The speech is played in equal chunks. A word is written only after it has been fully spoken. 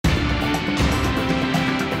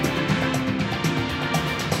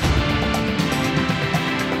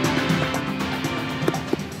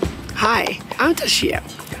Hi, I'm Tashia.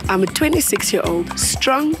 I'm a 26-year-old,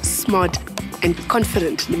 strong, smart, and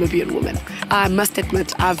confident Namibian woman. I must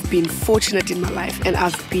admit, I've been fortunate in my life and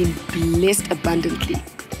I've been blessed abundantly.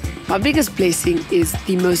 My biggest blessing is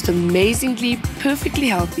the most amazingly, perfectly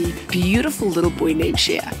healthy, beautiful little boy named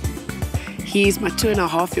Shea. He is my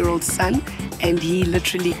 2.5-year-old son, and he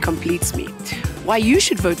literally completes me. Why you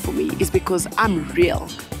should vote for me is because I'm real.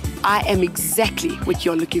 I am exactly what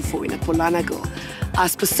you're looking for in a Polana girl. I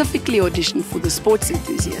specifically auditioned for the sports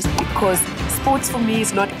enthusiast because sports for me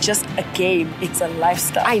is not just a game, it's a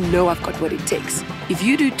lifestyle. I know I've got what it takes. If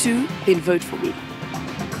you do too, then vote for me.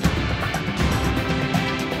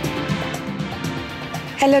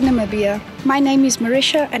 Hello Namibia, my name is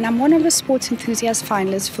Marisha and I'm one of the sports enthusiast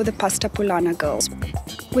finalists for the Pasta Polana Girls.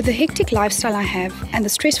 With the hectic lifestyle I have and the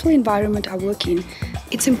stressful environment I work in,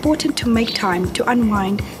 it's important to make time to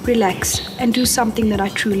unwind, relax and do something that I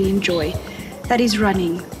truly enjoy. That is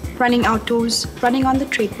running. Running outdoors, running on the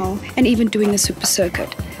treadmill and even doing a super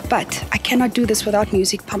circuit. But I cannot do this without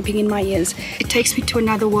music pumping in my ears. It takes me to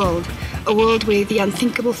another world, a world where the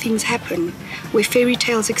unthinkable things happen, where fairy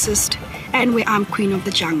tales exist, and where I'm queen of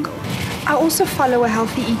the jungle. I also follow a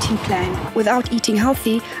healthy eating plan. Without eating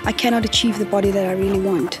healthy, I cannot achieve the body that I really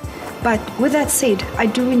want. But with that said, I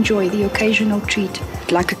do enjoy the occasional treat,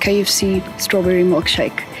 like a KFC strawberry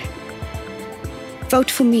milkshake. Vote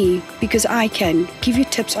for me because I can give you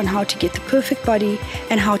tips on how to get the perfect body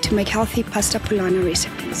and how to make healthy pasta polana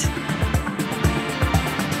recipes.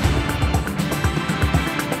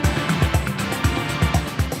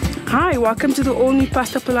 Hi, welcome to the all-new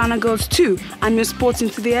Pasta Polana Girls 2. I'm your sports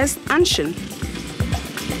enthusiast, Anshin.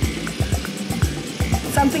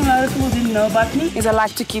 Something a lot of people didn't know about me is I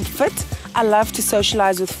like to keep fit. I love to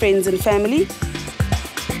socialize with friends and family.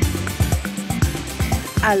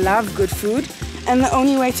 I love good food. And the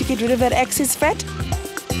only way to get rid of that excess fat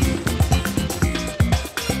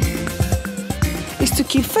is to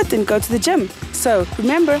keep fit and go to the gym. So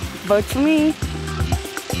remember, vote for me.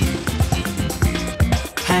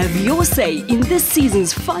 Have your say in this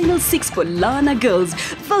season's final 6 Polana Girls.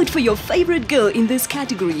 Vote for your favorite girl in this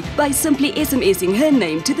category by simply SMSing her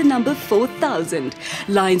name to the number 4000.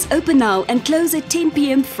 Lines open now and close at 10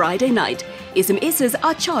 p.m. Friday night. SMSs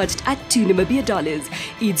are charged at $2 Namibia.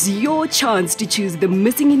 It's your chance to choose the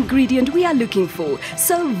missing ingredient we are looking for.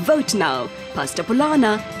 So vote now. Pasta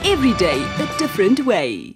Polana, every day a different way.